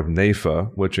part of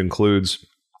NAIFA, which includes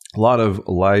a lot of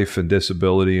life and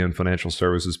disability and financial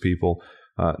services people,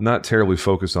 not terribly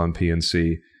focused on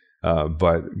P&C,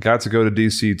 but got to go to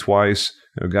D.C. twice,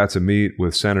 got to meet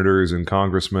with senators and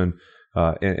congressmen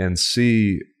and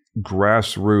see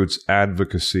grassroots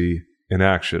advocacy in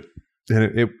action.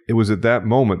 And it was at that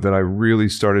moment that I really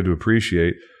started to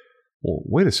appreciate, well,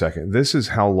 wait a second, this is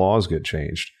how laws get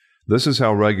changed. This is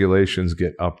how regulations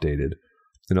get updated.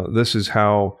 This is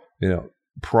how,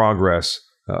 progress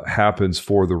happens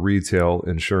for the retail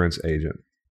insurance agent.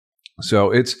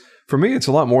 So for me, it's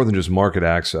a lot more than just market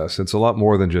access. It's a lot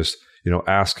more than just,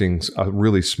 asking a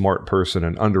really smart person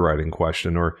an underwriting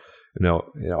question or,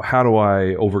 how do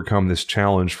I overcome this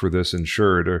challenge for this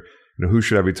insured, or, who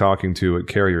should I be talking to at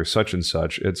carrier such and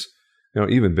such? It's,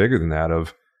 even bigger than that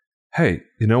of, hey,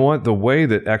 you know what? The way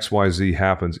that XYZ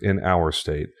happens in our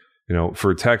state,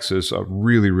 for Texas, a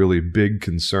really, really big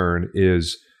concern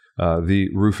is the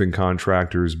roofing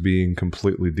contractors being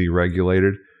completely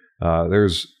deregulated.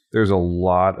 There's a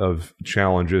lot of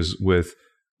challenges with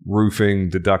roofing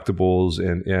deductibles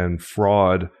and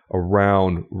fraud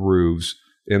around roofs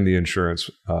in the insurance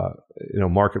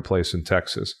marketplace in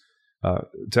Texas.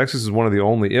 Texas is one of the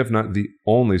only, if not the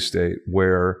only state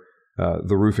where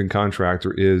the roofing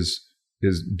contractor is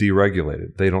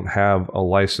deregulated. They don't have a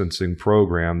licensing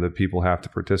program that people have to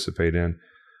participate in.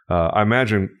 I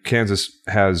imagine Kansas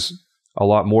has a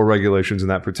lot more regulations in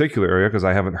that particular area because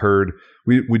I haven't heard,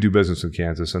 we do business in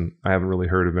Kansas, and I haven't really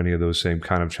heard of any of those same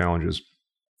kind of challenges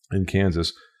in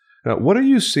Kansas. What are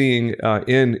you seeing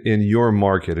in your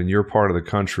market, in your part of the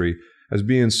country, as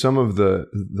being some of the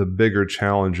bigger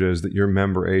challenges that your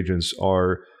member agents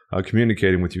are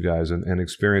communicating with you guys and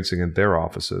experiencing in their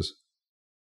offices?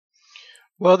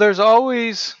 Well, there's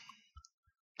always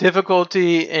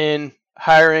difficulty in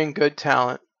hiring good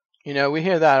talent. We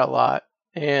hear that a lot,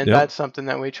 and that's something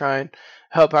that we try and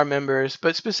help our members.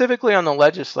 But specifically on the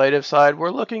legislative side,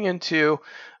 we're looking into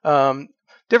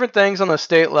different things on the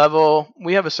state level.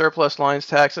 We have a surplus lines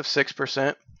tax of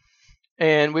 6%,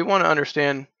 and we want to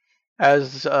understand,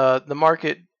 as the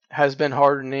market has been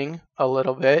hardening a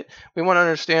little bit, we want to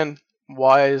understand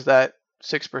why is that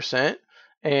 6%?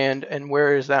 And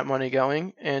where is that money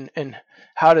going, and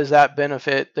how does that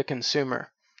benefit the consumer?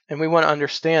 And we want to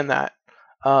understand that.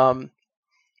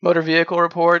 Motor vehicle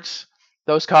reports,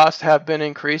 those costs have been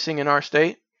increasing in our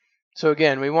state. So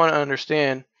again, we want to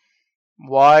understand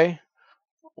why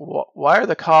are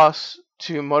the costs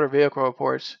to motor vehicle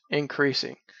reports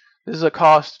increasing? This is a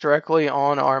cost directly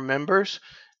on our members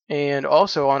and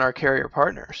also on our carrier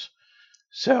partners.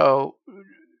 So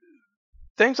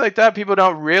things like that people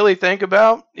don't really think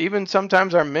about. Even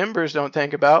sometimes our members don't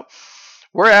think about.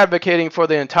 We're advocating for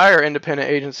the entire independent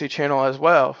agency channel as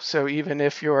well. So even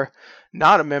if you're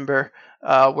not a member,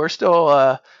 we're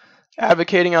still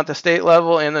advocating at the state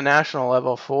level and the national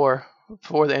level for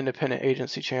the independent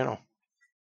agency channel.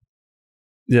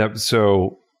 Yeah.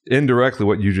 So indirectly,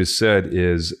 what you just said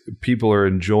is people are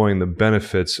enjoying the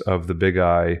benefits of the Big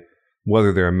I,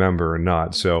 whether they're a member or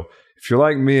not. So if you're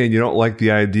like me and you don't like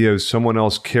the idea of someone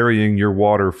else carrying your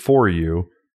water for you,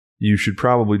 you should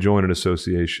probably join an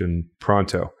association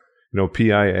pronto.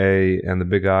 PIA and the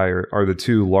Big I are the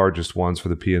two largest ones for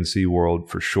the P&C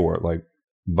world for sure, like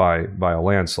by a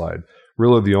landslide.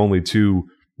 Really the only two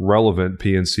relevant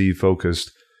P&C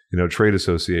focused, trade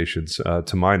associations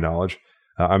to my knowledge.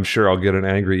 I'm sure I'll get an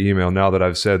angry email now that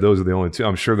I've said those are the only two.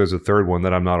 I'm sure there's a third one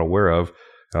that I'm not aware of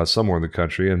somewhere in the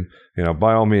country. And,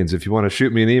 by all means, if you want to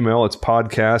shoot me an email, it's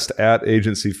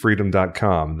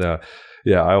podcast@agencyfreedom.com.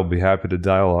 I'll be happy to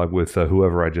dialogue with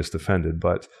whoever I just offended.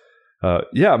 But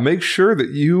make sure that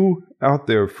you out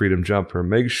there, Freedom Jumper,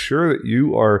 make sure that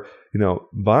you are,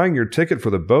 buying your ticket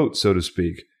for the boat, so to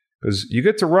speak, because you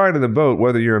get to ride in the boat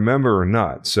whether you're a member or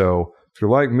not. So if you're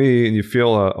like me and you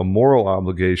feel a moral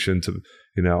obligation to,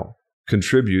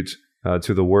 contribute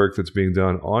to the work that's being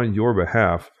done on your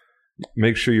behalf,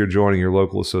 make sure you're joining your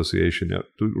local association.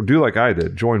 Do like I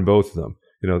did. Join both of them.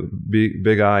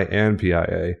 Big I and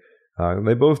PIA.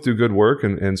 They both do good work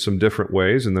in some different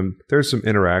ways, and then there's some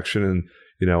interaction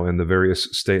in the various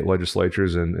state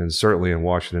legislatures and certainly in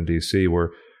Washington D.C.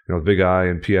 where the Big I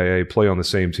and PIA play on the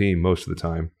same team most of the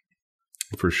time,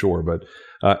 for sure. But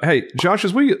hey, Josh,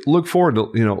 as we look forward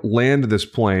to land this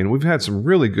plane, we've had some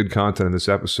really good content in this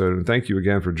episode, and thank you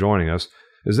again for joining us.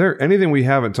 Is there anything we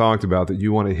haven't talked about that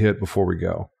you want to hit before we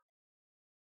go?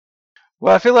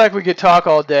 Well, I feel like we could talk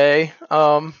all day.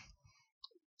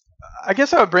 I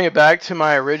guess I would bring it back to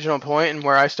my original point and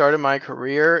where I started my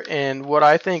career, and what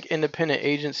I think independent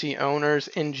agency owners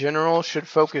in general should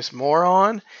focus more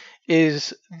on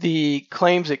is the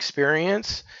claims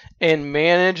experience and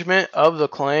management of the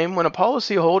claim. When a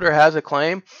policyholder has a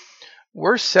claim,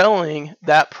 we're selling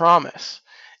that promise,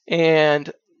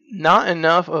 and not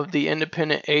enough of the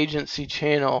independent agency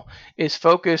channel is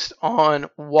focused on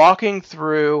walking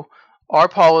through our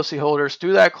policyholders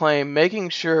through that claim, making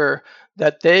sure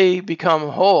that they become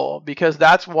whole, because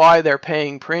that's why they're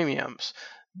paying premiums.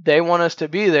 They want us to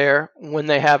be there when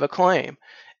they have a claim.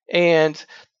 And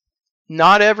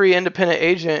not every independent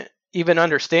agent even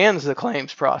understands the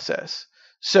claims process.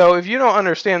 So if you don't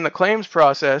understand the claims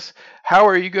process, how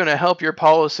are you going to help your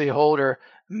policyholder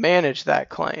manage that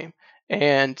claim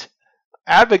and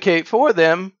advocate for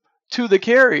them to the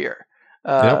carrier?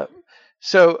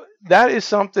 So that is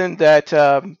something that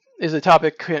is a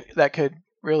topic that could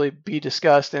really be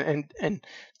discussed and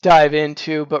dive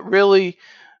into. But really,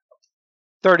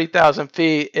 30,000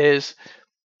 feet is,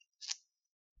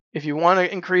 if you want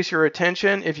to increase your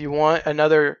retention, if you want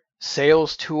another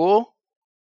sales tool,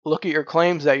 look at your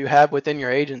claims that you have within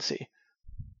your agency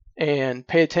and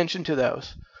pay attention to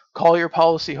those. Call your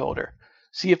policyholder.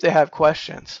 See if they have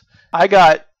questions. I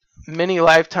got many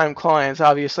lifetime clients.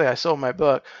 Obviously, I sold my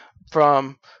book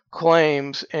from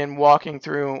claims and walking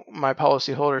through my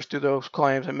policyholders through those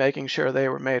claims and making sure they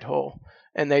were made whole,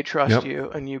 and they trust you,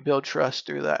 and you build trust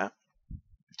through that.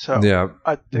 So yeah,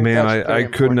 I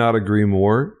could not agree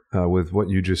more with what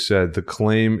you just said. The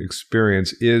claim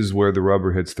experience is where the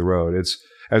rubber hits the road. It's,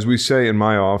 as we say in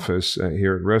my office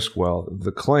here at Riskwell,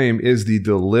 the claim is the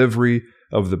delivery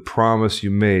of the promise you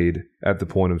made at the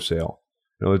point of sale.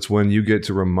 It's when you get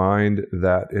to remind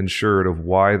that insured of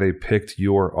why they picked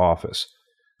your office.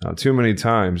 Too many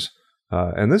times,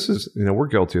 and this is, we're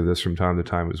guilty of this from time to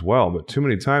time as well, but too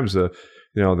many times the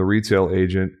retail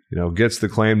agent, gets the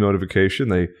claim notification,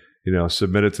 they,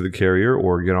 submit it to the carrier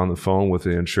or get on the phone with the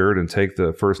insured and take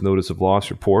the first notice of loss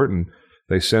report, and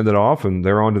they send it off and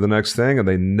they're on to the next thing, and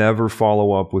they never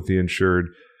follow up with the insured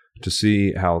to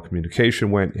see how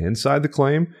communication went inside the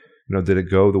claim. Did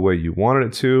it go the way you wanted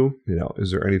it to?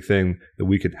 Is there anything that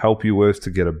we could help you with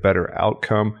to get a better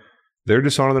outcome? They're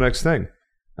just on to the next thing.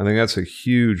 I think that's a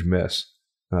huge miss.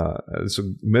 It's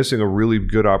missing a really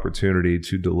good opportunity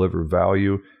to deliver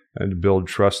value and to build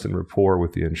trust and rapport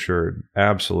with the insured.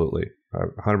 Absolutely. I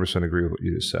 100% agree with what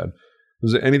you just said.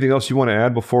 Is there anything else you want to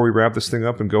add before we wrap this thing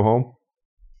up and go home?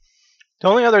 The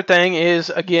only other thing is,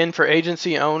 again, for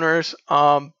agency owners,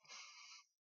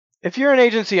 if you're an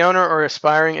agency owner or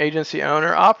aspiring agency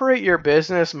owner, operate your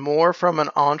business more from an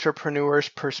entrepreneur's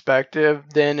perspective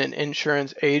than an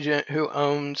insurance agent who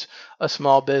owns a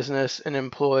small business and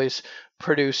employs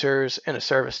producers and a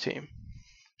service team.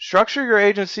 Structure your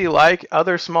agency like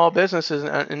other small businesses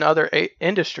in other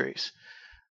industries.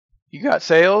 You got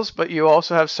sales, but you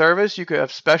also have service. You could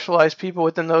have specialized people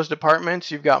within those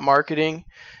departments. You've got marketing.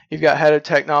 You've got head of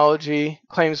technology,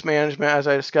 claims management, as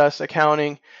I discussed,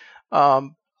 accounting.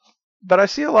 But I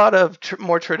see a lot of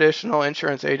more traditional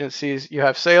insurance agencies. You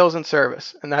have sales and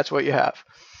service, and that's what you have.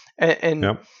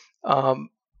 And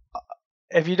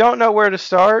if you don't know where to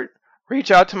start,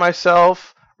 reach out to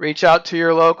myself, reach out to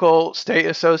your local state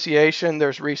association.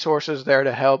 There's resources there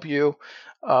to help you.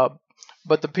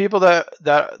 But the people that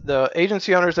the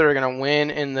agency owners that are going to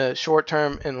win in the short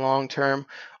term and long term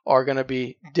are going to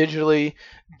be digitally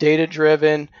data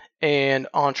driven and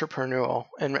entrepreneurial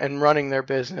and running their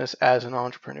business as an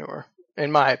entrepreneur,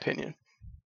 in my opinion.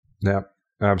 Yeah,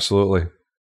 absolutely.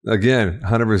 Again,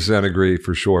 100% agree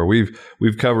for sure.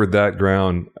 We've covered that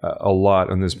ground a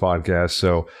lot on this podcast.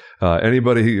 So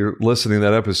anybody listening to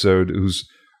that episode who's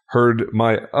heard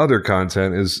my other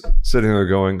content is sitting there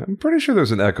going, I'm pretty sure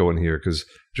there's an echo in here because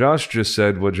Josh just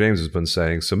said what James has been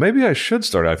saying. So maybe I should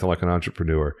start acting like an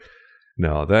entrepreneur.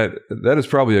 No, that is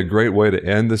probably a great way to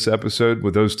end this episode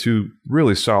with those two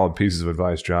really solid pieces of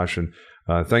advice, Josh. And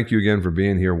thank you again for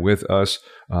being here with us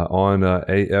on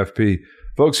AFP.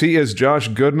 Folks, he is Josh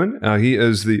Goodman. He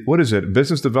is the,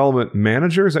 Business Development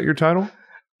Manager? Is that your title?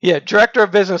 Yeah, Director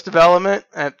of Business Development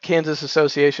at Kansas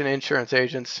Association of Insurance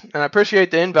Agents. And I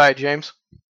appreciate the invite, James.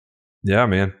 Yeah,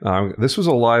 man. This was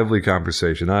a lively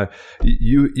conversation.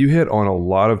 You hit on a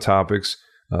lot of topics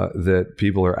that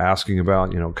people are asking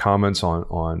about, comments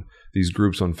on these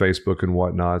groups on Facebook and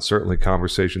whatnot, certainly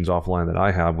conversations offline that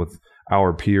I have with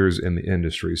our peers in the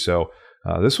industry. So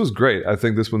this was great. I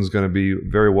think this one's going to be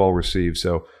very well received.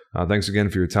 So thanks again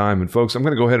for your time. And folks, I'm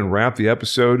going to go ahead and wrap the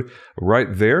episode right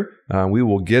there. We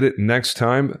will get it next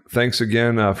time. Thanks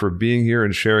again for being here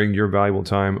and sharing your valuable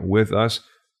time with us.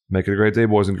 Make it a great day,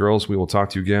 boys and girls. We will talk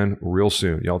to you again real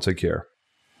soon. Y'all take care.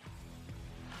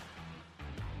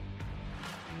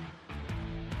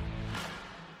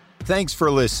 Thanks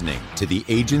for listening to the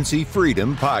Agency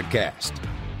Freedom Podcast.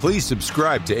 Please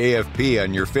subscribe to AFP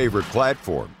on your favorite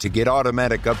platform to get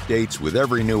automatic updates with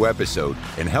every new episode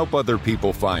and help other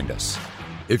people find us.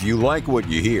 If you like what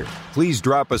you hear, please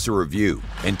drop us a review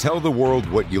and tell the world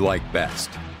what you like best.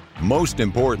 Most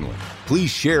importantly, please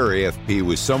share AFP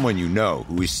with someone you know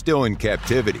who is still in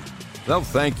captivity. They'll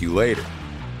thank you later.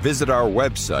 Visit our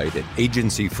website at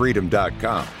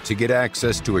agencyfreedom.com to get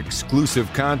access to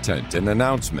exclusive content and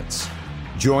announcements.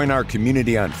 Join our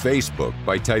community on Facebook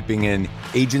by typing in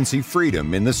Agency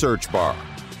Freedom in the search bar.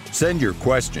 Send your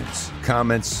questions,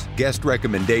 comments, guest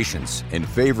recommendations, and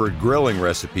favorite grilling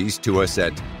recipes to us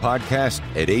at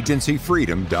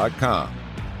podcast@agencyfreedom.com.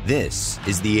 This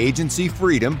is the Agency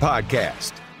Freedom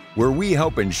Podcast, where we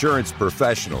help insurance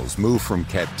professionals move from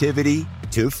captivity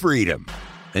to freedom.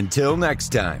 Until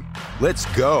next time, let's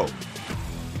go.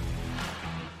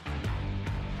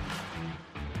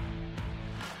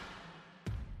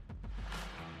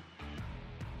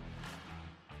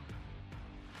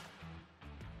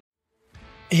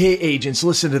 Hey, agents,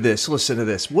 listen to this.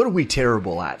 What are we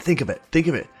terrible at? Think of it.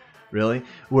 Really?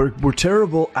 We're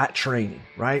terrible at training,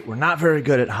 right? We're not very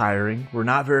good at hiring. We're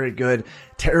not very good,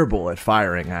 terrible at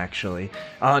firing, actually.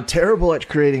 Terrible at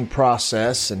creating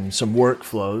process and some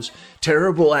workflows.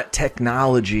 Terrible at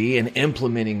technology and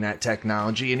implementing that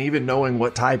technology and even knowing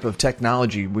what type of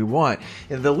technology we want.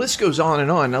 And the list goes on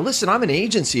and on. Now, listen, I'm an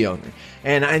agency owner,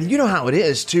 and you know how it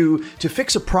is. To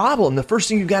fix a problem, the first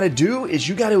thing you got to do is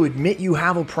you got to admit you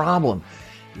have a problem.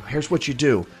 Here's what you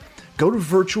do. Go to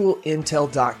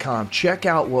virtualintel.com. Check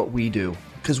out what we do,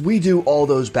 because we do all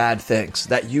those bad things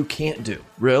that you can't do,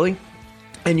 really.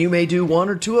 And you may do one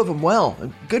or two of them well.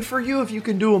 Good for you if you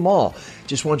can do them all.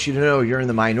 Just want you to know you're in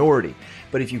the minority.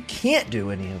 But if you can't do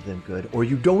any of them good, or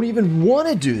you don't even want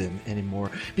to do them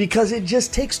anymore because it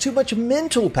just takes too much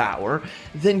mental power,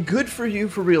 then good for you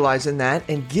for realizing that,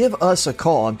 and give us a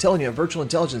call. I'm telling you, at Virtual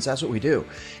Intelligence, that's what we do.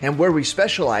 And where we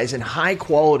specialize in high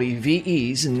quality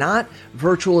VEs, not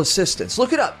virtual assistants.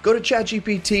 Look it up. Go to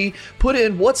ChatGPT, put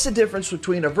in what's the difference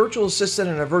between a virtual assistant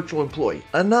and a virtual employee.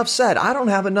 Enough said. I don't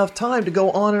have enough time to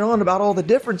go on and on about all the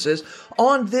differences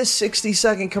on this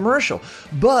 60-second commercial.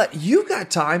 But you've got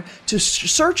time to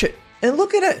search it and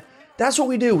look at it. That's what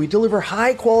we do. We deliver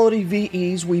high quality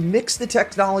VEs. We mix the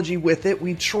technology with it.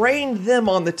 We train them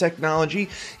on the technology,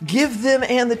 give them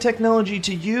and the technology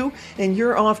to you, and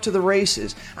you're off to the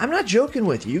races. I'm not joking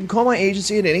with you. You can call my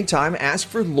agency at any time, ask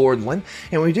for Lordland,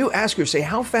 and we do ask her, say,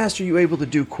 how fast are you able to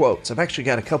do quotes? I've actually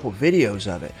got a couple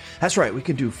videos of it. That's right. We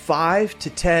can do 5 to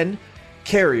 10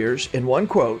 carriers in one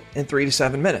quote in 3 to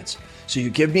 7 minutes. So you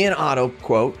give me an auto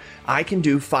quote, I can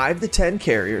do 5 to 10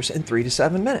 carriers in 3 to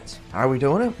 7 minutes. How are we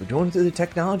doing it? We're doing it through the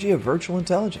technology of virtual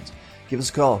intelligence. Give us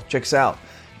a call. Check us out.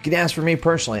 You can ask for me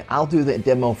personally. I'll do the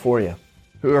demo for you.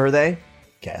 Who are they?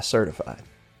 CAS certified.